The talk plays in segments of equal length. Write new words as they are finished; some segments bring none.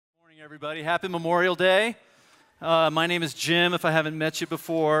Everybody, happy Memorial Day. My name is Jim, if I haven't met you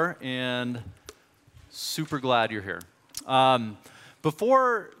before, and super glad you're here.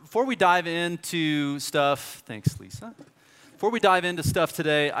 Before we dive into stuff, thanks, Lisa. Before we dive into stuff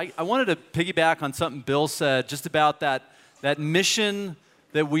today, I wanted to piggyback on something Bill said just about that mission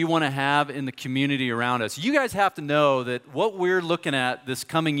that we want to have in the community around us. You guys have to know that what we're looking at this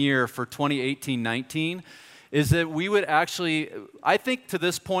coming year for 2018-19 is that we would actually, I think to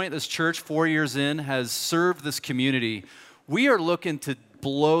this point, this church 4 years in has served this community. We are looking to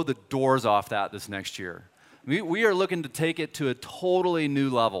blow the doors off that this next year. We are looking to take it to a totally new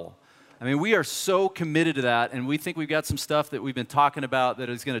level. I mean, we are so committed to that, and we think we've got some stuff that we've been talking about that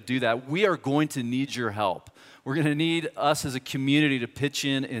is going to do that. We are going to need your help. We're going to need us as a community to pitch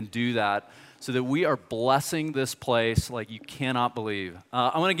in and do that so that we are blessing this place like you cannot believe.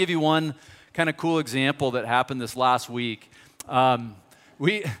 I want to give you one kind of cool example that happened this last week.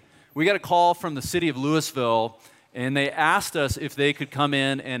 We got a call from the city of Louisville, and they asked us if they could come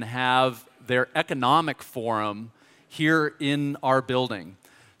in and have their economic forum here in our building.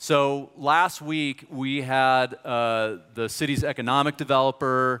 So last week, we had the city's economic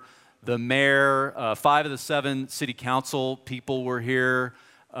developer, the mayor, 5 of the 7 city council people were here,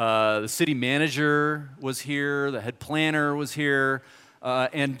 the city manager was here, the head planner was here,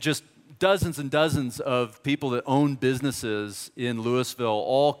 and just dozens and dozens of people that own businesses in Louisville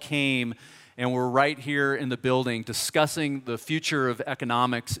all came and were right here in the building discussing the future of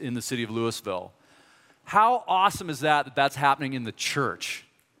economics in the city of Louisville. How awesome is that that's happening in the church?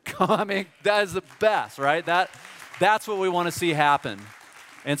 I mean, that is the best, right? That's what we want to see happen.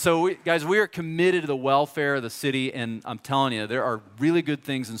 And so, guys, we are committed to the welfare of the city, and I'm telling you, there are really good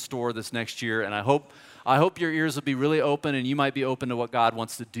things in store this next year, and I hope your ears will be really open, and you might be open to what God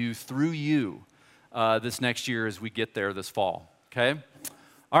wants to do through you this next year as we get there this fall, okay?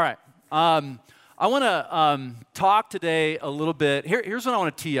 All right. I want to talk today a little bit. Here's what I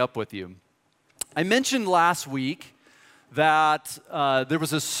want to tee up with you. I mentioned last week that there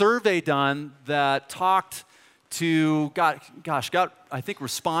was a survey done that talked to, got I think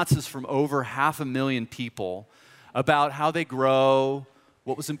responses from over 500,000 people about how they grow,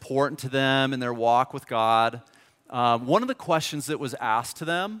 what was important to them in their walk with God. One of the questions that was asked to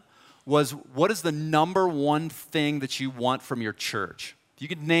them was, what is the number one thing that you want from your church? If you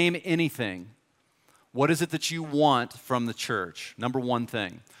could name anything, what is it that you want from the church? Number one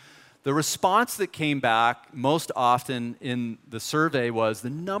thing. The response that came back most often in the survey was, the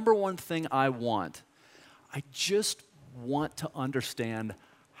number one thing I want, I just want to understand,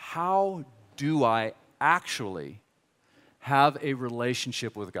 how do I actually have a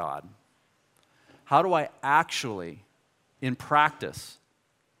relationship with God? How do I actually, in practice,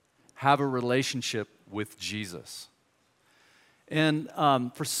 have a relationship with Jesus? And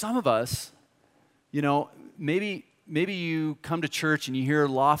for some of us, you know, maybe you come to church and you hear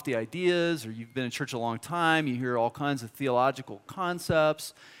lofty ideas, or you've been in church a long time, you hear all kinds of theological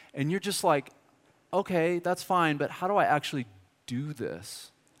concepts, and you're just like, okay, that's fine, but how do I actually do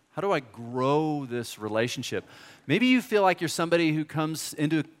this? How do I grow this relationship? Maybe you feel like you're somebody who comes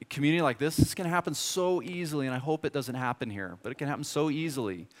into a community like this. This can happen so easily, and I hope it doesn't happen here, but it can happen so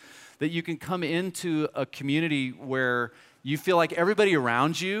easily that you can come into a community where you feel like everybody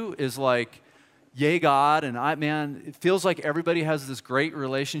around you is like, yay, God, and it feels like everybody has this great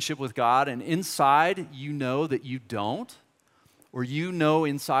relationship with God, and inside you know that you don't, or you know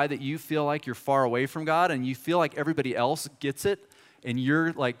inside that you feel like you're far away from God, and you feel like everybody else gets it, and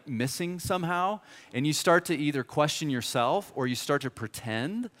you're like missing somehow, and you start to either question yourself or you start to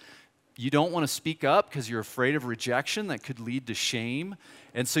pretend. You don't want to speak up because you're afraid of rejection that could lead to shame,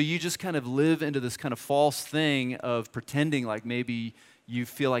 and so you just kind of live into this kind of false thing of pretending like maybe you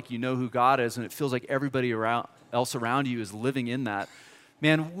feel like you know who God is, and it feels like everybody else around you is living in that.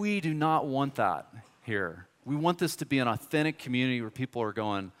 Man, we do not want that here. We want this to be an authentic community where people are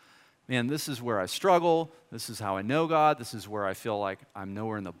going, man, this is where I struggle. This is how I know God. This is where I feel like I'm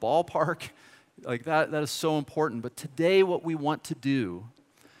nowhere in the ballpark. Like that is so important. But today what we want to do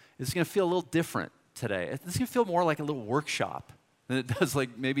is going to feel a little different today. It's going to feel more like a little workshop than it does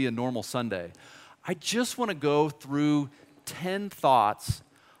like maybe a normal Sunday. I just want to go through 10 thoughts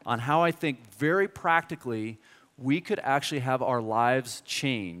on how I think very practically we could actually have our lives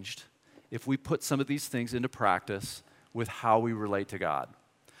changed if we put some of these things into practice with how we relate to God.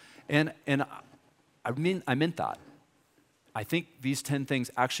 And I meant that. I think these 10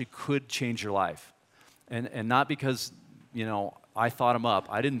 things actually could change your life. And not because, you know, I thought them up.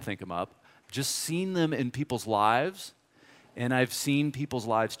 I didn't think them up. Just seen them in people's lives, and I've seen people's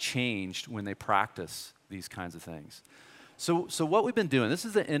lives changed when they practice these kinds of things. So what we've been doing, this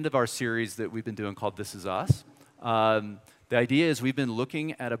is the end of our series that we've been doing called This Is Us. The idea is we've been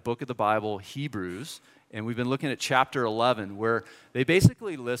looking at a book of the Bible, Hebrews, and we've been looking at chapter 11, where they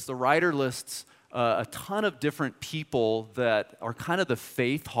basically the writer lists a ton of different people that are kind of the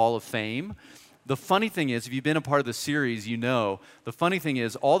faith hall of fame. The funny thing is, if you've been a part of the series, you know, the funny thing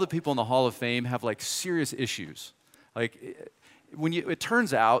is all the people in the hall of fame have like serious issues. Like it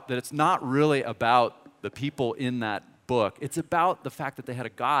turns out that it's not really about the people in that book. It's about the fact that they had a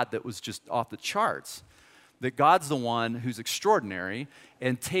God that was just off the charts. That God's the one who's extraordinary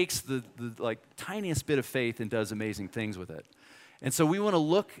and takes the like tiniest bit of faith and does amazing things with it. And so we want to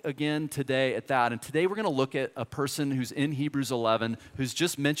look again today at that. And today we're going to look at a person who's in Hebrews 11, who's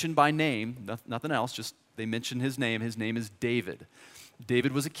just mentioned by name, nothing else, just they mention his name. His name is David.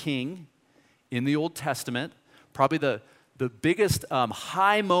 David was a king in the Old Testament, probably the biggest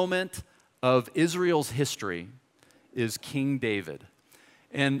high moment of Israel's history is King David.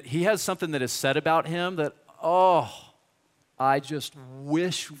 And he has something that is said about him that, I just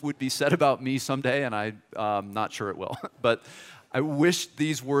wish would be said about me someday, and I'm not sure it will. But I wish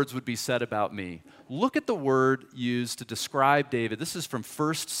these words would be said about me. Look at the word used to describe David. This is from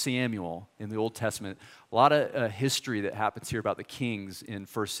 1 Samuel in the Old Testament. A lot of history that happens here about the kings in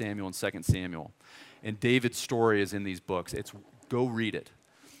 1 Samuel and 2 Samuel. And David's story is in these books. Go read it,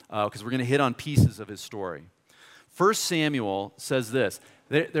 because we're going to hit on pieces of his story. 1 Samuel says this.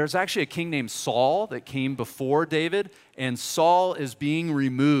 There's actually a king named Saul that came before David, and Saul is being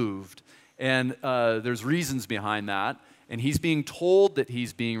removed. And there's reasons behind that. And he's being told that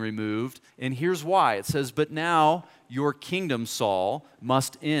he's being removed. And here's why. It says, "But now your kingdom, Saul,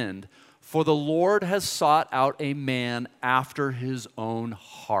 must end, for the Lord has sought out a man after his own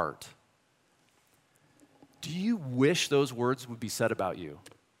heart." Do you wish those words would be said about you?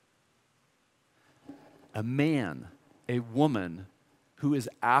 A man, a woman who is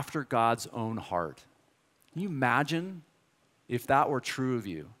after God's own heart. Can you imagine if that were true of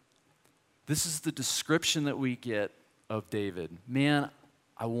you? This is the description that we get of David. Man,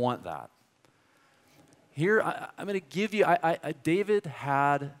 I want that. Here, I'm going to give you, David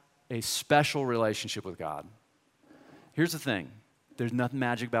had a special relationship with God. Here's the thing. There's nothing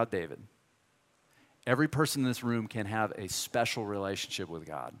magic about David. Every person in this room can have a special relationship with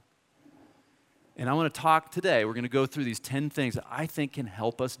God. And I want to talk today, we're going to go through these 10 things that I think can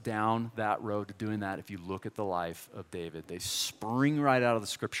help us down that road to doing that if you look at the life of David. They spring right out of the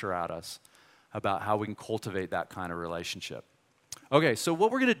scripture at us about how we can cultivate that kind of relationship. Okay, so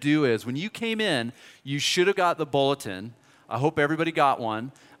what we're going to do is, when you came in, you should have got the bulletin. I hope everybody got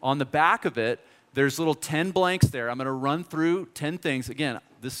one. On the back of it, there's little 10 blanks there. I'm going to run through 10 things. Again,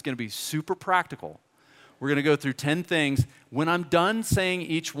 this is going to be super practical. We're going to go through 10 things. When I'm done saying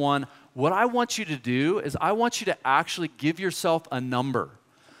each one, what I want you to do is I want you to actually give yourself a number.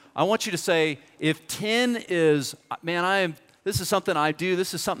 I want you to say, if 10 is, man, this is something I do,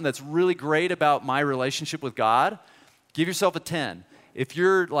 this is something that's really great about my relationship with God, give yourself a 10. If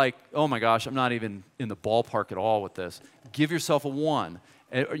you're like, oh my gosh, I'm not even in the ballpark at all with this, give yourself a 1.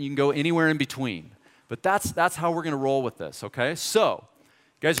 Or you can go anywhere in between. But that's how we're going to roll with this, okay? So,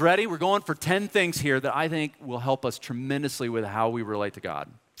 you guys ready? We're going for 10 things here that I think will help us tremendously with how we relate to God.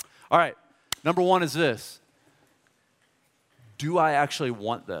 All right, number 1 is this. Do I actually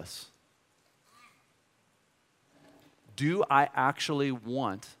want this? Do I actually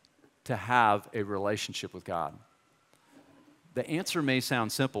want to have a relationship with God? The answer may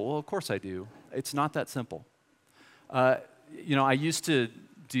sound simple. Well, of course I do. It's not that simple. I used to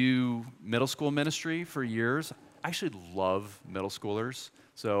do middle school ministry for years. I actually love middle schoolers,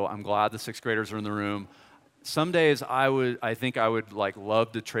 so I'm glad the 6th graders are in the room. Some days I think I would like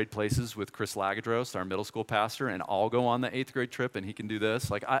love to trade places with Chris Lagadros, our middle school pastor, and I'll go on the 8th grade trip and he can do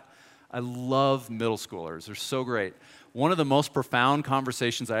this. Like I love middle schoolers. They're so great. One of the most profound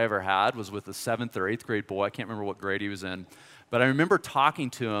conversations I ever had was with a 7th or 8th grade boy. I can't remember what grade he was in, but I remember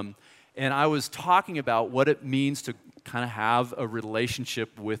talking to him, and I was talking about what it means to kind of have a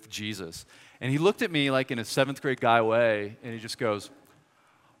relationship with Jesus. And he looked at me like in a 7th grade guy way, and he just goes,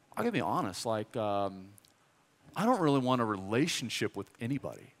 "I'm gonna be honest, like, I don't really want a relationship with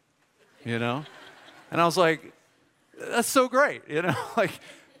anybody, you know?" And I was like, that's so great, you know? Like,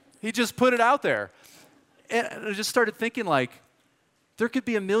 he just put it out there. And I just started thinking, like, there could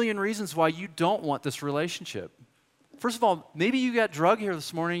be a million reasons why you don't want this relationship. First of all, maybe you got drug here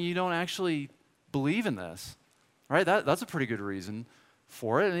this morning and you don't actually believe in this, right? That's a pretty good reason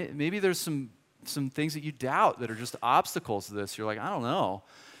for it. Maybe there's some things that you doubt that are just obstacles to this. You're like, I don't know.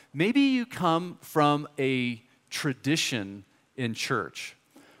 Maybe you come from a tradition in church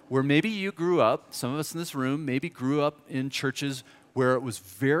where maybe you grew up, some of us in this room maybe grew up in churches where it was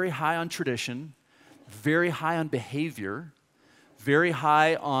very high on tradition, very high on behavior, very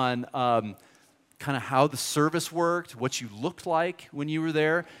high on kind of how the service worked, what you looked like when you were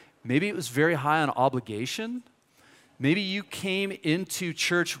there. Maybe it was very high on obligation. Maybe you came into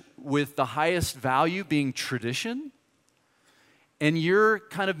church with the highest value being tradition, and you're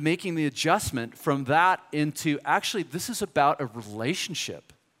kind of making the adjustment from that into, actually, this is about a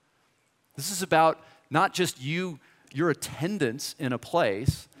relationship. This is about not just your attendance in a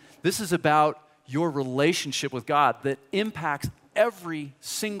place. This is about your relationship with God that impacts every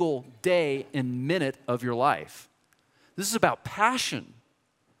single day and minute of your life. This is about passion.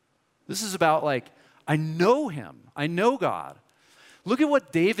 This is about, like, I know him. I know God. Look at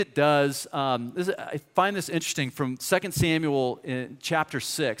what David does. I find this interesting from 2 Samuel in chapter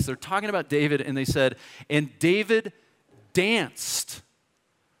 6. They're talking about David, and they said, and David danced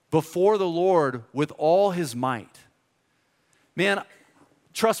before the Lord with all his might. Man,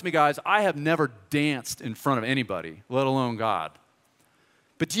 trust me, guys, I have never danced in front of anybody, let alone God.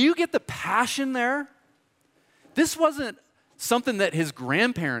 But do you get the passion there? This wasn't something that his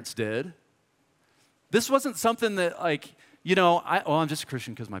grandparents did. This wasn't something that, like, you know, I'm just a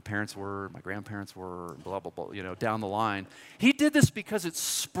Christian because my parents were, my grandparents were, blah, blah, blah, you know, down the line. He did this because it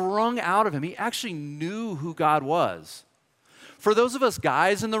sprung out of him. He actually knew who God was. For those of us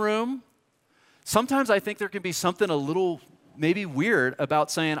guys in the room, sometimes I think there can be something a little maybe weird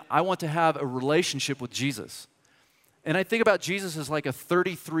about saying, I want to have a relationship with Jesus. And I think about Jesus as like a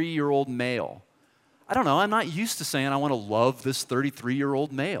 33-year-old male. I don't know, I'm not used to saying I want to love this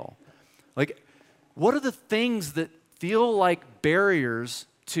 33-year-old male. Like, what are the things that feel like barriers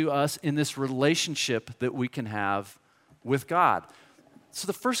to us in this relationship that we can have with God? So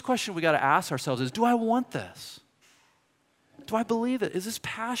the first question we got to ask ourselves is, do I want this? Do I believe it? Is this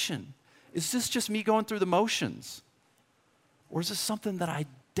passion? Is this just me going through the motions? Or is this something that I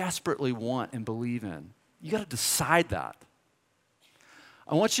desperately want and believe in? You got to decide that.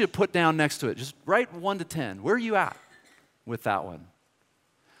 I want you to put down next to it, just write 1 to 10. Where are you at with that one?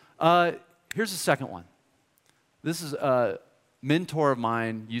 Here's the second one. This is a mentor of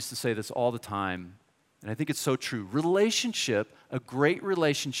mine used to say this all the time, and I think it's so true. Relationship, a great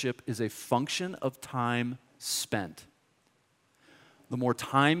relationship, is a function of time spent. The more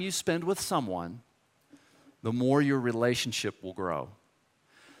time you spend with someone, the more your relationship will grow.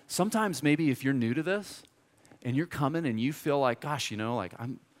 Sometimes maybe if you're new to this and you're coming and you feel like, gosh, you know, like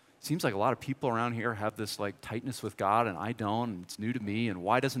seems like a lot of people around here have this like tightness with God and I don't, and it's new to me, and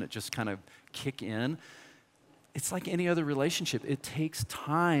why doesn't it just kind of kick in? It's like any other relationship. It takes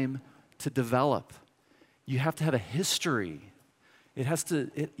time to develop. You have to have a history.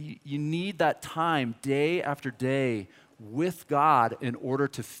 You need that time day after day with God in order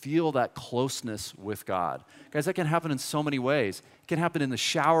to feel that closeness with God. Guys, that can happen in so many ways. It can happen in the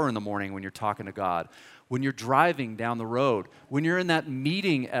shower in the morning when you're talking to God, when you're driving down the road, when you're in that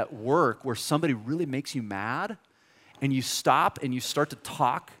meeting at work where somebody really makes you mad, and you stop and you start to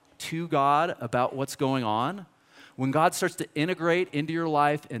talk to God about what's going on. When God starts to integrate into your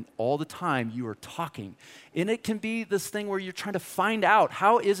life, and all the time you are talking. And it can be this thing where you're trying to find out,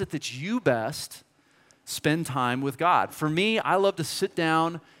 how is it that you best spend time with God? For me, I love to sit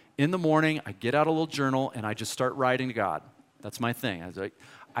down in the morning, I get out a little journal, and I just start writing to God. That's my thing.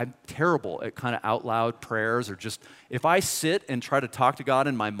 I'm terrible at kind of out loud prayers, or just, if I sit and try to talk to God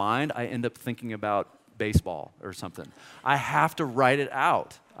in my mind, I end up thinking about baseball or something. I have to write it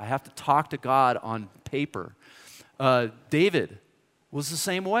out. I have to talk to God on paper. David was the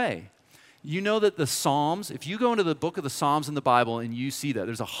same way. You know that the Psalms, if you go into the book of the Psalms in the Bible and you see that,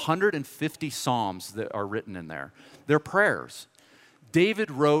 there's 150 Psalms that are written in there. They're prayers.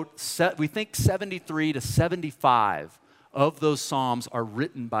 David wrote, we think 73 to 75 of those Psalms are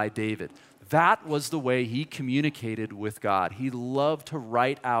written by David. That was the way he communicated with God. He loved to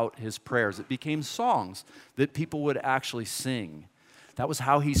write out his prayers. It became songs that people would actually sing. That was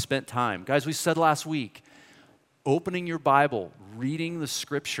how he spent time. Guys, we said last week, opening your Bible, reading the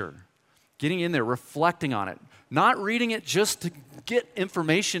scripture, getting in there, reflecting on it, not reading it just to get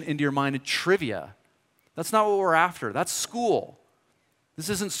information into your mind and trivia. That's not what we're after. That's school. This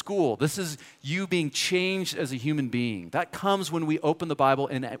isn't school. This is you being changed as a human being. That comes when we open the Bible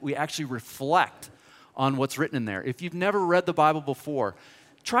and we actually reflect on what's written in there. If you've never read the Bible before,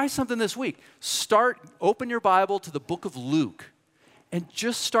 try something this week. Open your Bible to the book of Luke and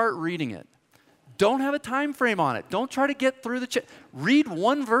just start reading it. Don't have a time frame on it. Don't try to get through read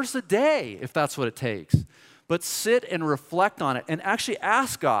one verse a day if that's what it takes. But sit and reflect on it and actually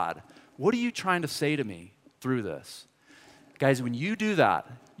ask God, what are you trying to say to me through this? Guys, when you do that,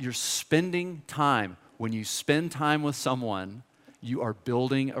 You're spending time. When you spend time with someone, you are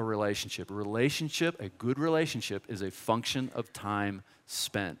building a relationship. A good relationship, is a function of time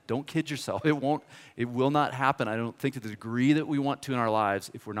spent. Don't kid yourself. It will not happen, I don't think, to the degree that we want to in our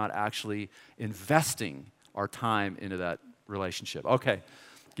lives if we're not actually investing our time into that relationship. Okay,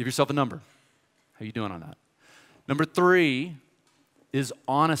 give yourself a number. How you doing on that? Number 3 is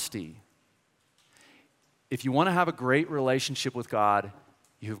honesty. If you want to have a great relationship with God,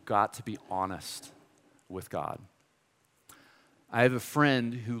 you've got to be honest with God. I have a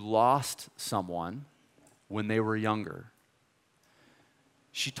friend who lost someone when they were younger.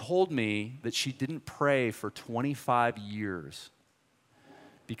 She told me that she didn't pray for 25 years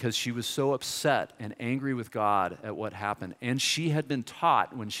because she was so upset and angry with God at what happened. And she had been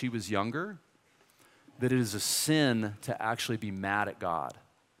taught when she was younger that it is a sin to actually be mad at God.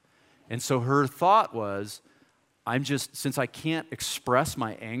 And so her thought was, since I can't express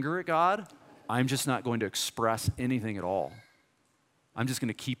my anger at God, I'm just not going to express anything at all. I'm just going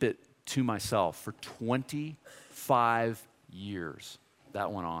to keep it to myself. For 25 years,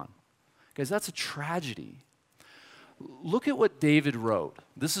 that went on. Guys, that's a tragedy. Look at what David wrote.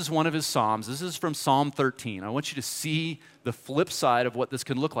 This is one of his Psalms. This is from Psalm 13. I want you to see the flip side of what this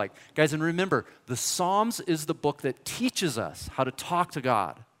can look like. Guys, and remember, the Psalms is the book that teaches us how to talk to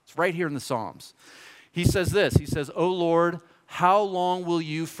God. It's right here in the Psalms. He says this. He says, "O Lord, how long will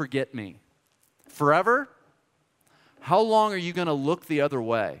you forget me? Forever? How long are you going to look the other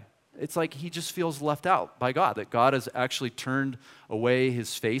way?" It's like he just feels left out by God, that God has actually turned away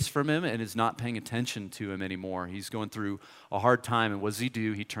his face from him and is not paying attention to him anymore. He's going through a hard time, and what does he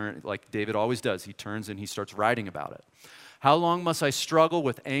do? He turns, like David always does, he turns and he starts writing about it. "How long must I struggle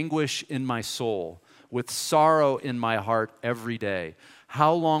with anguish in my soul, with sorrow in my heart every day?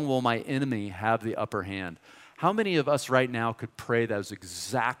 How long will my enemy have the upper hand?" How many of us right now could pray those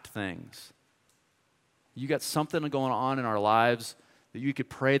exact things? You got something going on in our lives that you could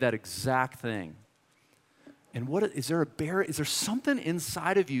pray that exact thing. And is there something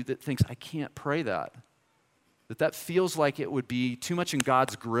inside of you that thinks, I can't pray that? That feels like it would be too much in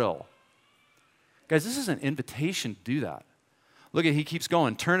God's grill. Guys, this is an invitation to do that. Look at, he keeps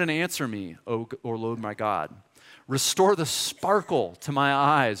going. "Turn and answer me, O Lord my God. Restore the sparkle to my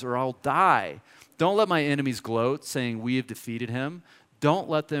eyes, or I'll die. Don't let my enemies gloat, saying we have defeated him. Don't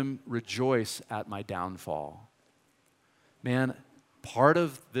let them rejoice at my downfall." Man, part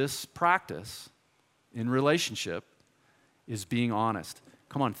of this practice in relationship is being honest.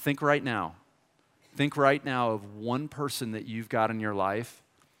 Come on, think right now. Think right now of one person that you've got in your life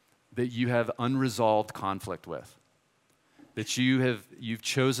that you have unresolved conflict with. That you've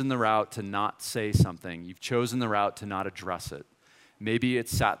chosen the route to not say something. You've chosen the route to not address it. Maybe it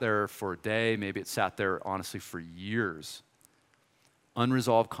sat there for a day. Maybe it sat there, honestly, for years.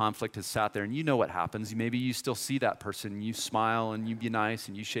 Unresolved conflict has sat there, and you know what happens. Maybe you still see that person, and you smile, and you be nice,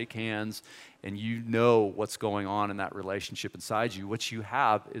 and you shake hands, and you know what's going on in that relationship inside you. What you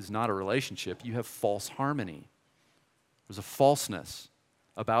have is not a relationship. You have false harmony. There's a falseness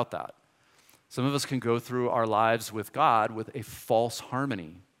about that. Some of us can go through our lives with God with a false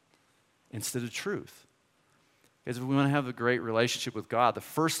harmony instead of truth. Because if we want to have a great relationship with God, the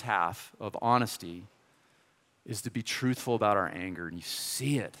first half of honesty is to be truthful about our anger. And you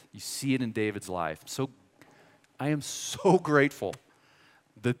see it. You see it in David's life. I am so grateful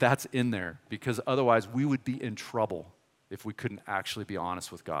that that's in there, because otherwise we would be in trouble if we couldn't actually be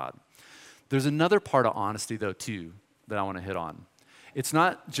honest with God. There's another part of honesty, though, too, that I want to hit on. It's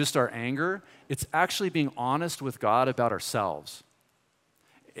not just our anger. It's actually being honest with God about ourselves.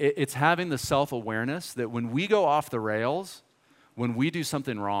 It's having the self-awareness that when we go off the rails, when we do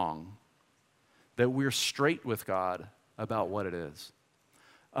something wrong, that we're straight with God about what it is.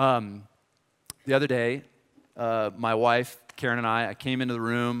 The other day, my wife, Karen, and I came into the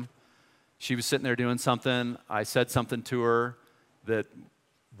room. She was sitting there doing something. I said something to her that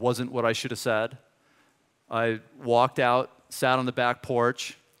wasn't what I should have said. I walked out, sat on the back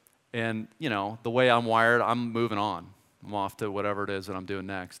porch, and, the way I'm wired, I'm moving on. I'm off to whatever it is that I'm doing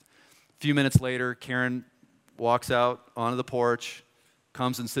next. A few minutes later, Karen walks out onto the porch,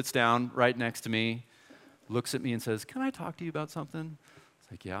 comes and sits down right next to me, looks at me and says, "Can I talk to you about something?"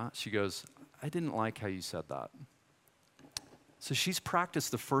 It's like, "Yeah." She goes, "I didn't like how you said that." So she's practiced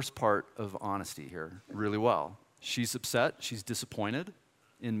the first part of honesty here really well. She's upset. She's disappointed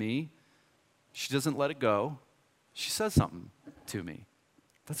in me. She doesn't let it go. She says something to me.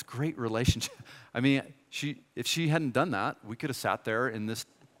 That's a great relationship. I mean, if she hadn't done that, we could have sat there in this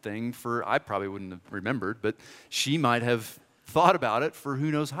thing I probably wouldn't have remembered, but she might have thought about it for who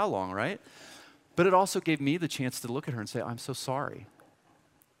knows how long, right? But it also gave me the chance to look at her and say, "I'm so sorry.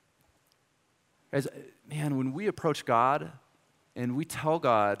 Guys, man, when we approach God and we tell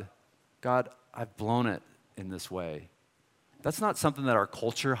God, God, I've blown it in this way, that's not something that our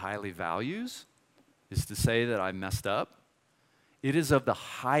culture highly values, is to say that I messed up. It is of the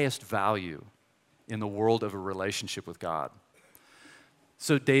highest value in the world of a relationship with God.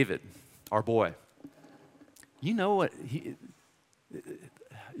 So David, our boy, you know what,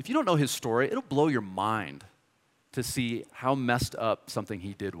 if you don't know his story, it'll blow your mind to see how messed up something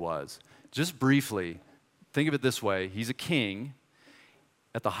he did was. Just briefly, think of it this way. He's a king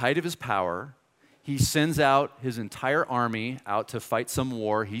at the height of his power. He sends out his entire army out to fight some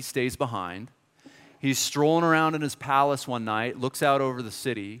war. He stays behind. He's strolling around in his palace one night, looks out over the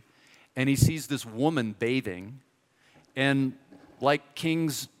city, and he sees this woman bathing. And like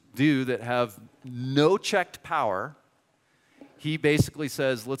kings do that have no checked power, he basically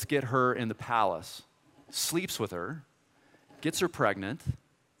says, let's get her in the palace, sleeps with her, gets her pregnant,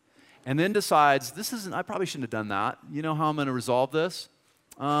 and then decides, I probably shouldn't have done that. You know how I'm going to resolve this?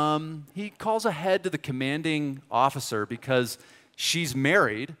 He calls ahead to the commanding officer because she's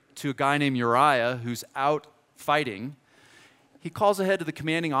married to a guy named Uriah who's out fighting. He calls ahead to the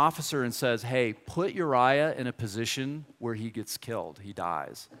commanding officer and says, hey, put Uriah in a position where he gets killed, he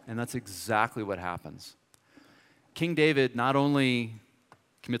dies. And that's exactly what happens. King David not only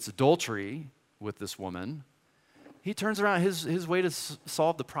commits adultery with this woman, he turns around, his way to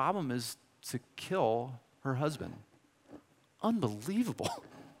solve the problem is to kill her husband. Unbelievable.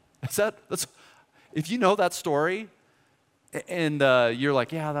 If you know that story and you're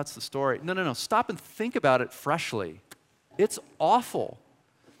like, yeah, that's the story. No. Stop and think about it freshly. It's awful.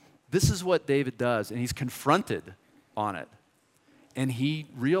 This is what David does, and he's confronted on it. And he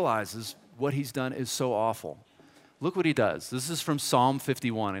realizes what he's done is so awful. Look what he does. This is from Psalm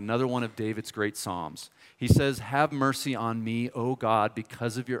 51, another one of David's great psalms. He says, have mercy on me, O God,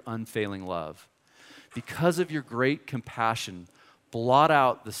 because of your unfailing love. Because of your great compassion, blot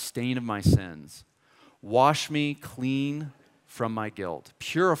out the stain of my sins. Wash me clean from my guilt.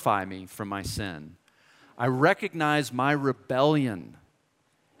 Purify me from my sin. I recognize my rebellion.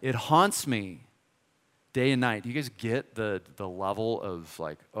 It haunts me day and night. Do you guys get the level of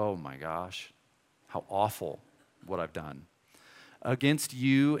like, oh my gosh, how awful what I've done? Against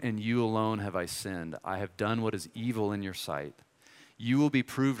you and you alone have I sinned. I have done what is evil in your sight. You will be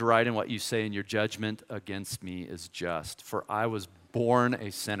proved right in what you say, and your judgment against me is just. For I was born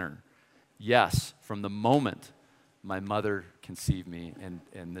a sinner. Yes, from the moment my mother conceived me.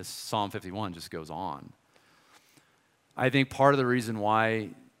 And this Psalm 51 just goes on. I think part of the reason why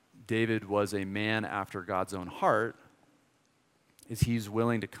David was a man after God's own heart is he's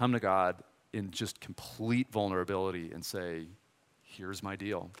willing to come to God in just complete vulnerability and say, here's my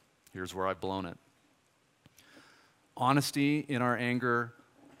deal. Here's where I've blown it. Honesty in our anger,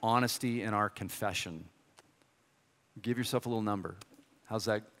 honesty in our confession. Give yourself a little number. How's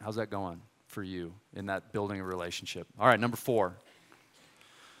that going for you in that building a relationship? All right, number 4.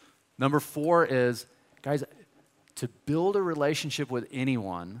 Number 4 is, guys, to build a relationship with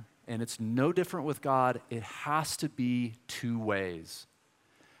anyone, and it's no different with God, it has to be 2 ways.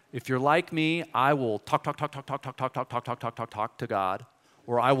 If you're like me, I will talk to God,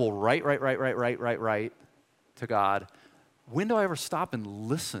 or I will write to God. When do I ever stop and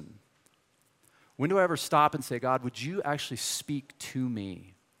listen? When do I ever stop and say, God, would you actually speak to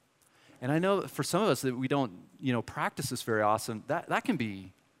me? And I know for some of us that we don't, practice this very often. That can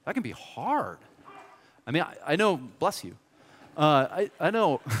be hard. I mean, I know. Bless you. I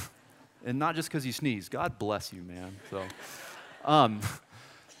know, and not just because you sneeze. God bless you, man. So,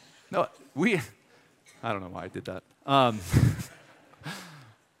 no, I don't know why I did that.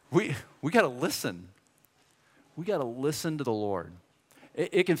 We got to listen. We got to listen to the Lord.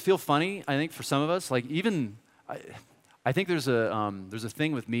 It can feel funny, I think, for some of us. Like I think there's a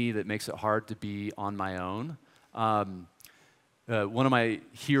thing with me that makes it hard to be on my own. One of my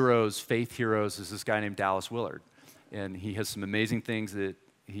heroes, faith heroes, is this guy named Dallas Willard, and he has some amazing things that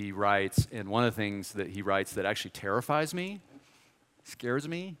he writes. And one of the things that he writes that actually terrifies me, scares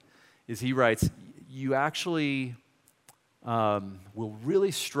me, is he writes, you actually will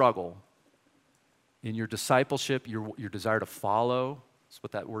really struggle in your discipleship, your desire to follow, that's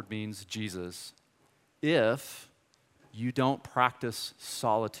what that word means, Jesus, if you don't practice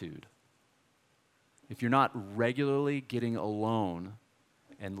solitude. If you're not regularly getting alone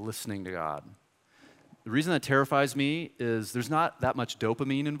and listening to God. The reason that terrifies me is there's not that much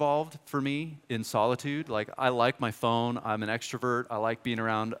dopamine involved for me in solitude. Like, I like my phone, I'm an extrovert, I like being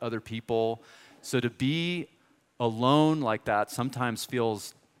around other people. So to be alone like that sometimes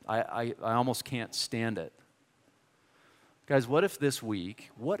feels, I almost can't stand it. Guys, what if this week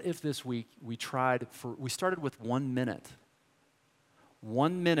we started with 1 minute?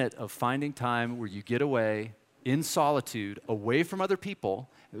 1 minute of finding time where you get away in solitude, away from other people.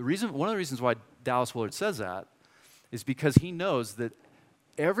 One of the reasons why Dallas Willard says that is because he knows that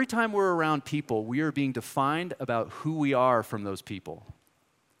every time we're around people, we are being defined about who we are from those people.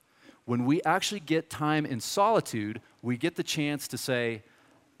 When we actually get time in solitude, we get the chance to say,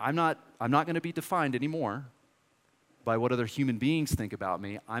 I'm not going to be defined anymore by what other human beings think about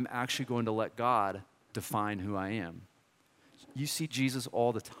me. I'm actually going to let God define who I am. You see Jesus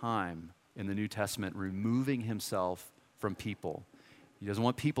all the time in the New Testament removing himself from people. He doesn't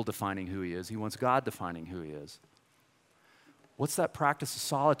want people defining who he is. He wants God defining who he is. What's that practice of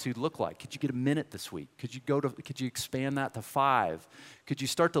solitude look like? Could you get a minute this week? Could you expand that to 5? Could you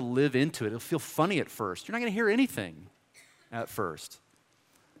start to live into it? It'll feel funny at first. You're not going to hear anything at first.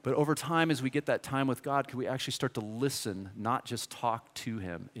 But over time, as we get that time with God, could we actually start to listen, not just talk to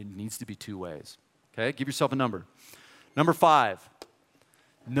him? It needs to be 2 ways. Okay? Give yourself a number. Number 5,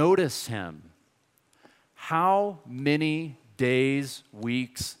 notice him. How many days,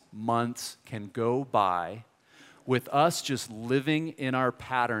 weeks, months can go by with us just living in our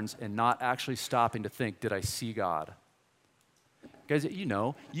patterns and not actually stopping to think, did I see God? Guys,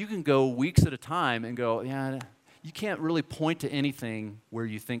 you can go weeks at a time and go, yeah, you can't really point to anything where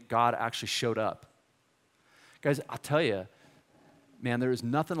you think God actually showed up. Guys, I'll tell you, man, there is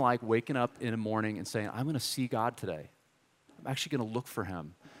nothing like waking up in the morning and saying, I'm going to see God today. I'm actually going to look for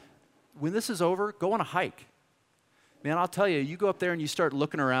him. When this is over, go on a hike. Man, I'll tell you, you go up there and you start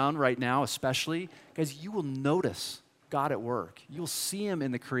looking around right now, especially, guys, you will notice God at work. You'll see him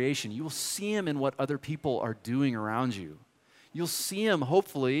in the creation. You will see him in what other people are doing around you. You'll see him,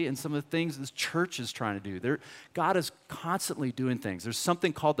 hopefully, in some of the things this church is trying to do. God is constantly doing things. There's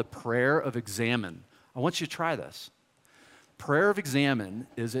something called the prayer of examine. I want you to try this. Prayer of examine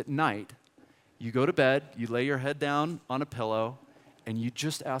is at night. You go to bed, you lay your head down on a pillow, and you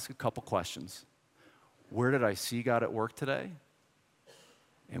just ask a couple questions. Where did I see God at work today?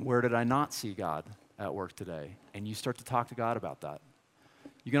 And where did I not see God at work today? And you start to talk to God about that.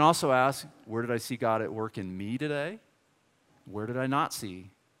 You can also ask, where did I see God at work in me today? Where did I not see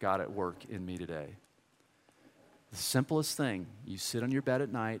God at work in me today? The simplest thing, you sit on your bed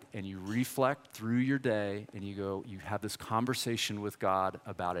at night and you reflect through your day and you have this conversation with God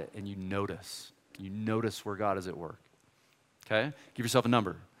about it and you notice where God is at work. Okay? Give yourself a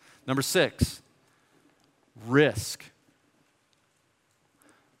number. Number 6, risk.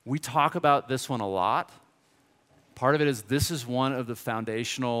 We talk about this one a lot. Part of it is this is one of the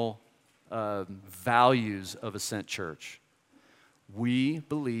foundational values of Ascent Church. We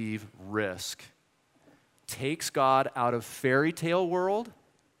believe risk takes God out of fairy tale world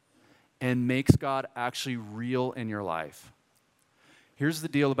and makes God actually real in your life. Here's the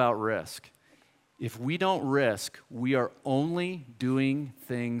deal about risk. If we don't risk, we are only doing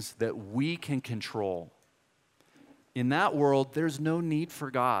things that we can control. In that world, there's no need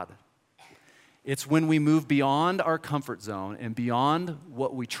for God. It's when we move beyond our comfort zone and beyond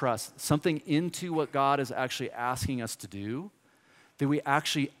what we trust, something into what God is actually asking us to do, that we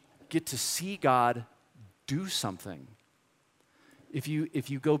actually get to see God do something. If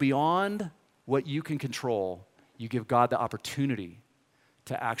you go beyond what you can control, you give God the opportunity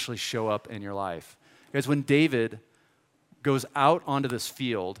to actually show up in your life. Guys, when David goes out onto this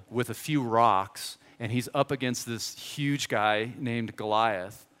field with a few rocks and he's up against this huge guy named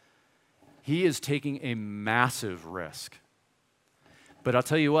Goliath, he is taking a massive risk. But I'll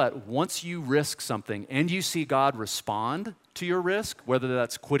tell you what, once you risk something and you see God respond to your risk, whether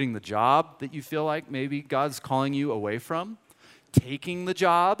that's quitting the job that you feel like maybe God's calling you away from, taking the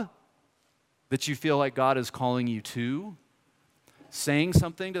job that you feel like God is calling you to, saying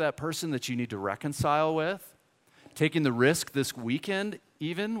something to that person that you need to reconcile with, taking the risk this weekend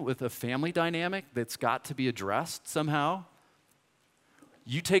even with a family dynamic that's got to be addressed somehow.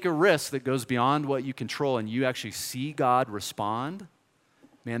 You take a risk that goes beyond what you control and you actually see God respond.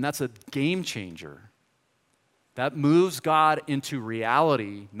 Man, that's a game changer. That moves God into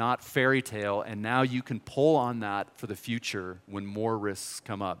reality, not fairy tale, and now you can pull on that for the future when more risks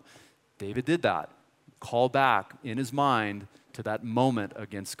come up. David did that. Call back in his mind to that moment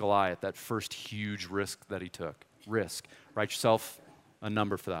against Goliath, that first huge risk that he took. Risk. Write yourself a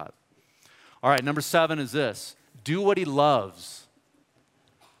number for that. All right, number 7 is this. Do what he loves.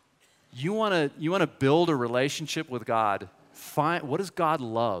 You want to build a relationship with God. Find, what does God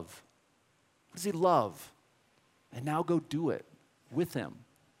love? What does he love? And now go do it with him.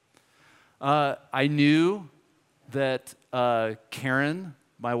 I knew that Karen,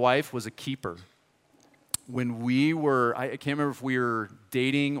 my wife, was a keeper. when we were, I can't remember if we were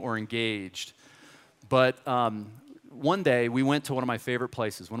dating or engaged, but one day we went to one of my favorite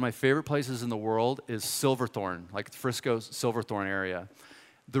places. One of my favorite places in the world is Silverthorne, like Frisco, Silverthorne area.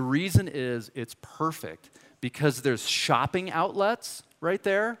 The reason is it's perfect because there's shopping outlets right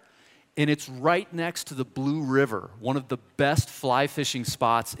there, and it's right next to the Blue River, one of the best fly fishing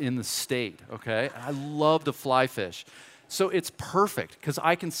spots in the state, okay? I love to fly fish. So it's perfect because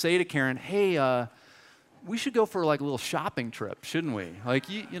I can say to Karen, hey, we should go for like a little shopping trip, shouldn't we? Like,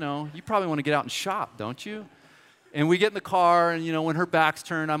 you know, you probably want to get out and shop, don't you? And we get in the car, and, you know, when her back's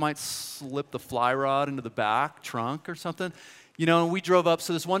turned, I might slip the fly rod into the back trunk or something. You know, and we drove up.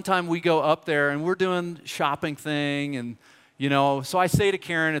 So this one time we go up there, and we're doing shopping thing. And, you know, so I say to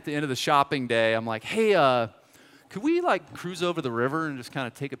Karen at the end of the shopping day, I'm like, hey, could we, like, cruise over the river and just kind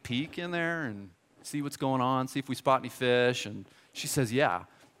of take a peek in there and see what's going on, see if we spot any fish? And she says, yeah.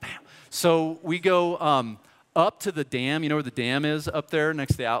 Bam. So we go up to the dam. You know where the dam is up there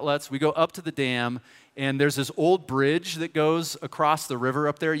next to the outlets? We go up to the dam. And there's this old bridge that goes across the river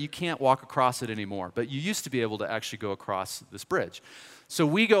up there. You can't walk across it anymore, but you used to be able to actually go across this bridge. So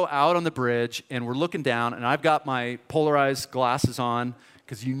we go out on the bridge, and we're looking down, and I've got my polarized glasses on,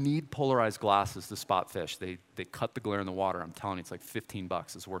 because you need polarized glasses to spot fish. They cut the glare in the water. I'm telling you, it's like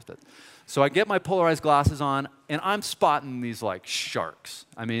 $15. It's worth it. So I get my polarized glasses on, and I'm spotting these like sharks.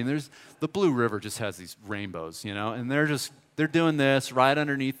 I mean, the Blue River just has these rainbows, you know, and they're doing this right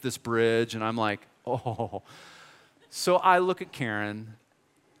underneath this bridge, and I'm like, oh. So I look at Karen,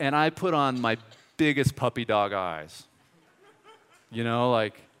 and I put on my biggest puppy dog eyes. You know,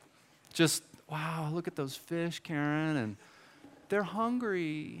 like, just, wow, look at those fish, Karen, and they're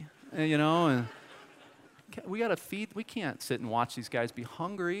hungry, and, you know, and we got to feed. We can't sit and watch these guys be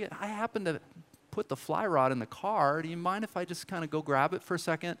hungry. I happen to put the fly rod in the car. Do you mind if I just kind of go grab it for a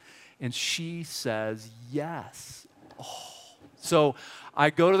second? And she says, yes. Oh. So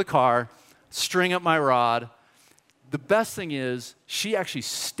I go to the car, string up my rod. The best thing is she actually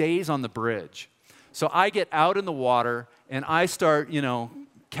stays on the bridge. So I get out in the water, and I start, you know,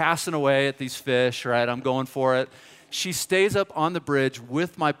 casting away at these fish, right? I'm going for it. She stays up on the bridge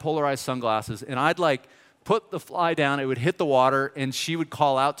with my polarized sunglasses, and I'd like put the fly down, it would hit the water, and she would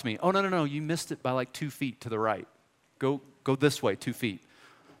call out to me, oh, no, you missed it by like 2 feet to the right. Go this way, 2 feet.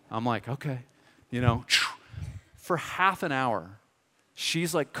 I'm like, okay, you know. For half an hour,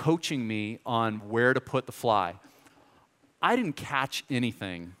 she's like coaching me on where to put the fly. I didn't catch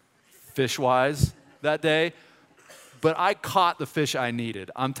anything fish-wise that day, but I caught the fish I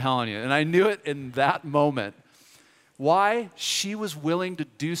needed, I'm telling you. And I knew it in that moment. Why? She was willing to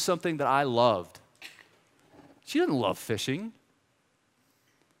do something that I loved. She didn't love fishing,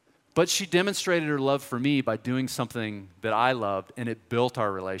 but she demonstrated her love for me by doing something that I loved, and it built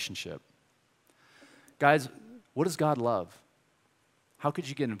our relationship. Guys, what does God love? How could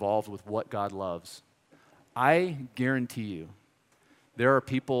you get involved with what God loves? I guarantee you, there are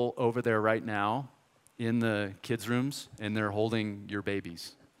people over there right now in the kids' rooms, and they're holding your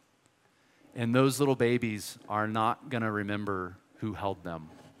babies. And those little babies are not going to remember who held them.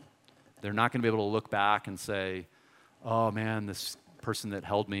 They're not going to be able to look back and say, oh man, this person that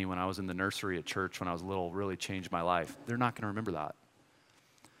held me when I was in the nursery at church when I was little really changed my life. They're not going to remember that.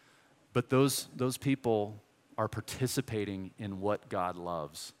 But those people are participating in what God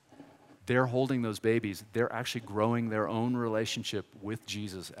loves. They're holding those babies. They're actually growing their own relationship with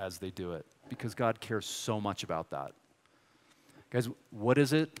Jesus as they do it, because God cares so much about that. Guys, what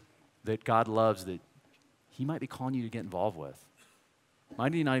is it that God loves that he might be calling you to get involved with?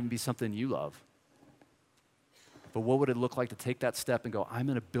 Might not even be something you love. But what would it look like to take that step and go, I'm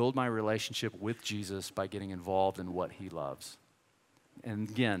going to build my relationship with Jesus by getting involved in what he loves? And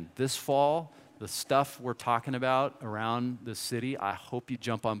again, this fall, the stuff we're talking about around the city, I hope you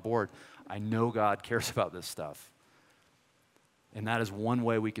jump on board. I know God cares about this stuff. And that is one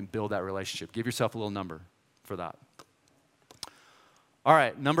way we can build that relationship. Give yourself a little number for that. All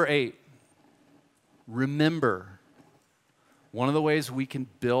right, number 8, remember. One of the ways we can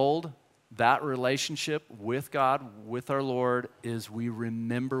build that relationship with God, with our Lord, is we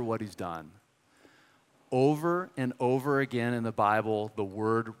remember what he's done. Over and over again in the Bible, the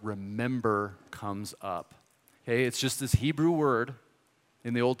word remember comes up. Okay, it's just this Hebrew word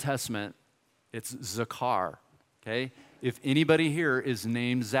in the Old Testament. It's zakar. Okay, if anybody here is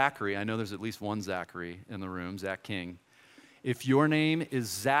named Zachary, I know there's at least one Zachary in the room, Zach King. If your name is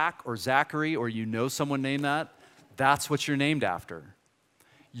Zach or Zachary, or you know someone named that, that's what you're named after.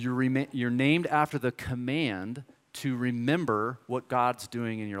 You're named after the command to remember what God's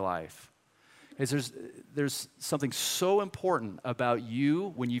doing in your life. Guys, there's something so important about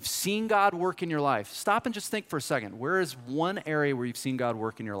you when you've seen God work in your life. Stop and just think for a second. Where is one area where you've seen God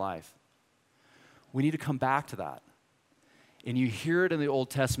work in your life? We need to come back to that. And you hear it in the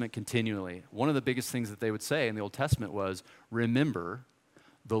Old Testament continually. One of the biggest things that they would say in the Old Testament was, remember,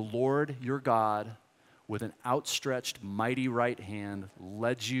 the Lord your God, with an outstretched mighty right hand,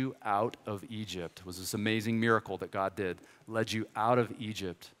 led you out of Egypt. It was this amazing miracle that God did. Led you out of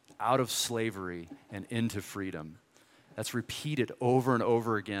Egypt, out of slavery, and into freedom. That's repeated over and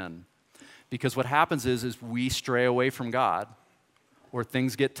over again. Because what happens is we stray away from God, or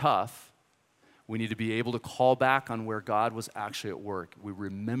things get tough. We need to be able to call back on where God was actually at work. We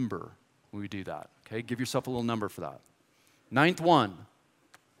remember when we do that. Okay, give yourself a little number for that. Ninth one.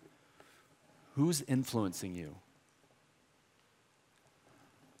 Who's influencing you?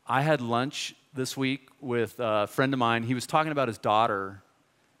 I had lunch this week with a friend of mine. He was talking about his daughter,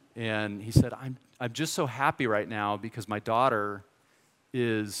 and he said, I'm just so happy right now because my daughter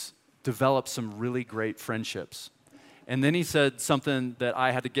is developed some really great friendships. And then he said something that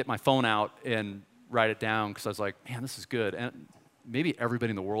I had to get my phone out and write it down because I was like, man, this is good. And maybe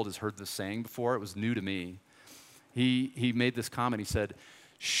everybody in the world has heard this saying before. It was new to me. He made this comment. He said,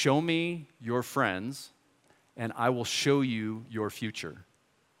 show me your friends, and I will show you your future.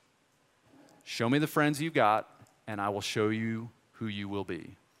 Show me the friends you got, and I will show you who you will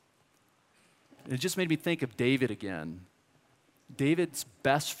be. It just made me think of David again. David's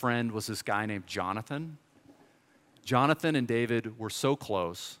best friend was this guy named Jonathan. Jonathan and David were so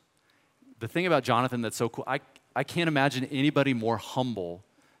close. The thing about Jonathan that's so cool, I can't imagine anybody more humble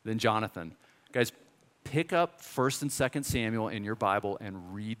than Jonathan. Guys, pick up 1st and 2nd Samuel in your Bible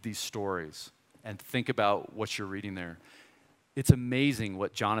and read these stories and think about what you're reading there. It's amazing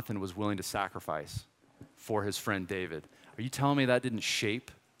what Jonathan was willing to sacrifice for his friend David. Are you telling me that didn't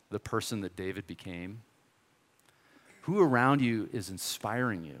shape the person that David became? Who around you is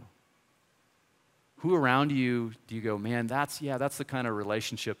inspiring you? Who around you do you go, man, that's the kind of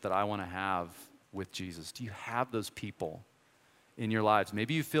relationship that I want to have with Jesus? Do you have those people in your lives?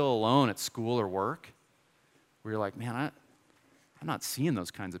 Maybe you feel alone at school or work, where you're like, man, I'm not seeing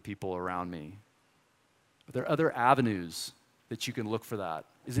those kinds of people around me. But there are other avenues that you can look for that.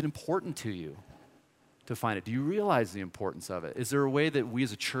 Is it important to you to find it? Do you realize the importance of it? Is there a way that we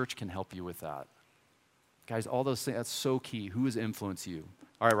as a church can help you with that? Guys, all those things, that's so key. Who has influenced you?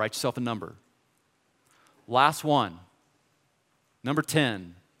 All right, write yourself a number. Last one, number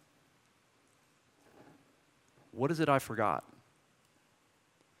 10. What is it I forgot?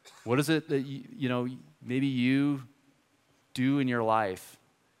 What is it that maybe you do in your life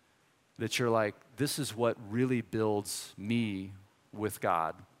that you're like, this is what really builds me with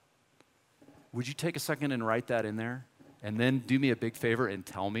God? Would you take a second and write that in there? And then do me a big favor and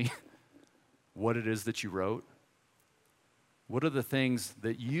tell me what it is that you wrote? What are the things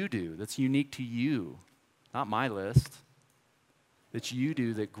that you do that's unique to you? Not my list, that you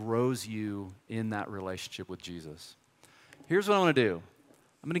do that grows you in that relationship with Jesus. Here's what I want to do.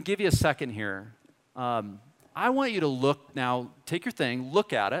 I'm going to give you a second here. I want you to look now, take your thing,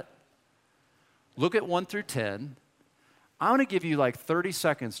 look at it. Look at 1 through 10. I want to give you like 30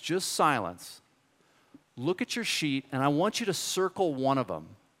 seconds, just silence. Look at your sheet, and I want you to circle one of them.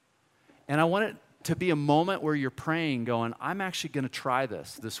 And I want it to be a moment where you're praying, going, I'm actually going to try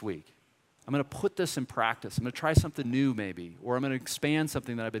this week. I'm going to put this in practice. I'm going to try something new maybe, or I'm going to expand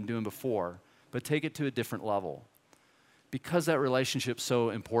something that I've been doing before, but take it to a different level. Because that relationship's so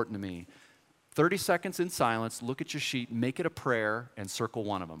important to me. 30 seconds in silence, look at your sheet, make it a prayer, and circle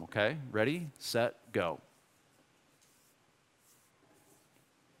one of them, okay? Ready, set, go.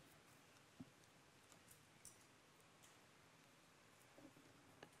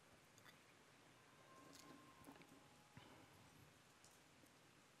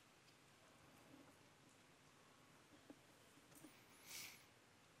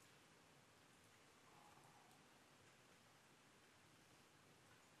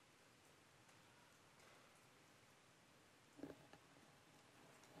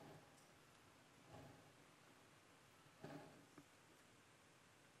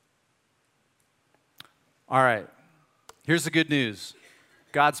 All right, here's the good news.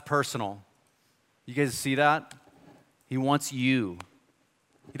 God's personal. You guys see that? He wants you.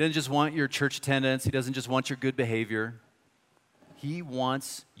 He doesn't just want your church attendance. He doesn't just want your good behavior. He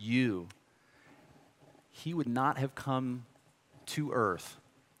wants you. He would not have come to earth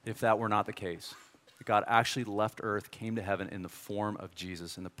if that were not the case. God actually left earth, came to heaven in the form of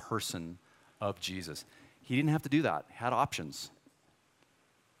Jesus, in the person of Jesus. He didn't have to do that. He had options.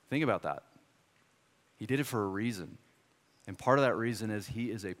 Think about that. He did it for a reason. And part of that reason is he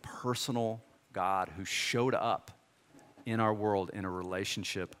is a personal God who showed up in our world in a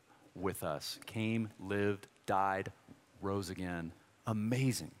relationship with us. Came, lived, died, rose again.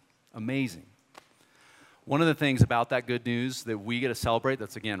 Amazing, amazing. One of the things about that good news that we get to celebrate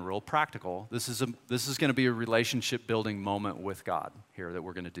that's, again, real practical, this is going to be a relationship-building moment with God here that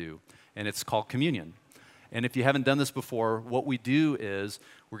we're going to do, and it's called communion. And if you haven't done this before, what we do is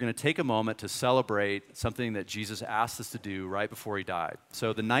we're going to take a moment to celebrate something that Jesus asked us to do right before he died.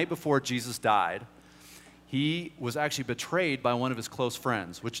 So the night before Jesus died, he was actually betrayed by one of his close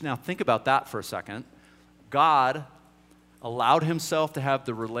friends, which now think about that for a second. God allowed himself to have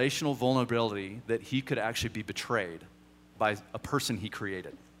the relational vulnerability that he could actually be betrayed by a person he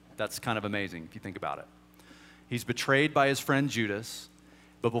created. That's kind of amazing if you think about it. He's betrayed by his friend Judas,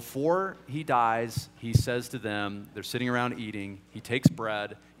 but before he dies, he says to them, they're sitting around eating, he takes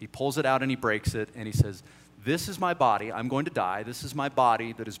bread, he pulls it out and he breaks it, and he says, "This is my body, I'm going to die, this is my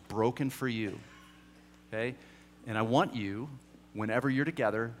body that is broken for you." Okay? And I want you, whenever you're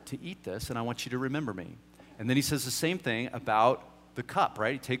together, to eat this, and I want you to remember me. And then he says the same thing about the cup,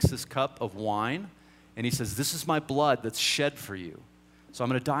 right? He takes this cup of wine, and he says, "This is my blood that's shed for you. So I'm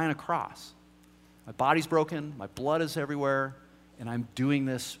going to die on a cross. My body's broken, my blood is everywhere, and I'm doing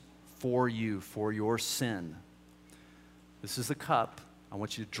this for you, for your sin. This is the cup. I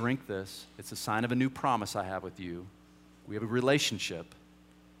want you to drink this. It's a sign of a new promise I have with you. We have a relationship.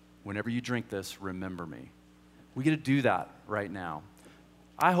 Whenever you drink this, remember me." We get to do that right now.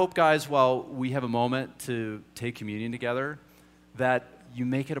 I hope, guys, while we have a moment to take communion together, that you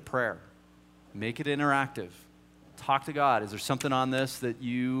make it a prayer. Make it interactive. Talk to God. Is there something on this that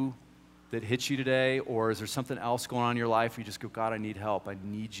hits you today, or is there something else going on in your life where you just go, "God, I need help. I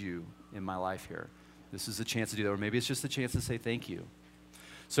need you in my life here." This is a chance to do that, or maybe it's just a chance to say thank you.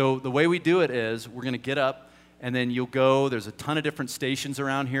 So the way we do it is we're going to get up, and then you'll go. There's a ton of different stations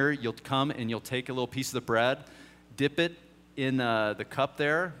around here. You'll come, and you'll take a little piece of the bread, dip it in the cup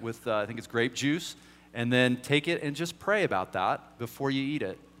there with, I think it's grape juice, and then take it and just pray about that before you eat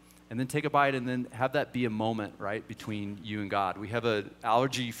it. And then take a bite and then have that be a moment, right, between you and God. We have an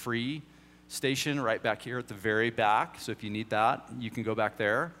allergy-free station right back here at the very back, so if you need that, you can go back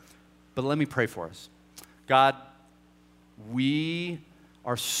there. But let me pray for us. God, we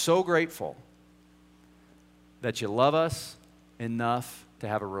are so grateful that you love us enough to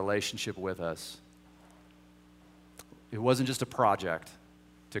have a relationship with us. It wasn't just a project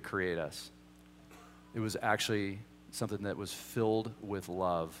to create us. It was actually something that was filled with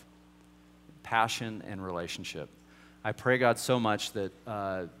love, passion, and relationship. I pray, God, so much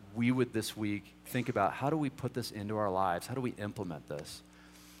that we would this week think about, how do we put this into our lives? How do we implement this?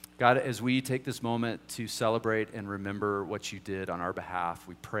 God, as we take this moment to celebrate and remember what you did on our behalf,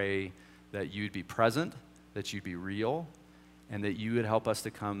 we pray that you'd be present, that you'd be real, and that you would help us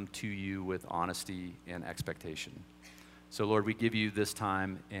to come to you with honesty and expectation. So, Lord, we give you this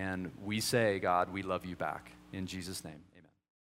time, and we say, God, we love you back. In Jesus' name.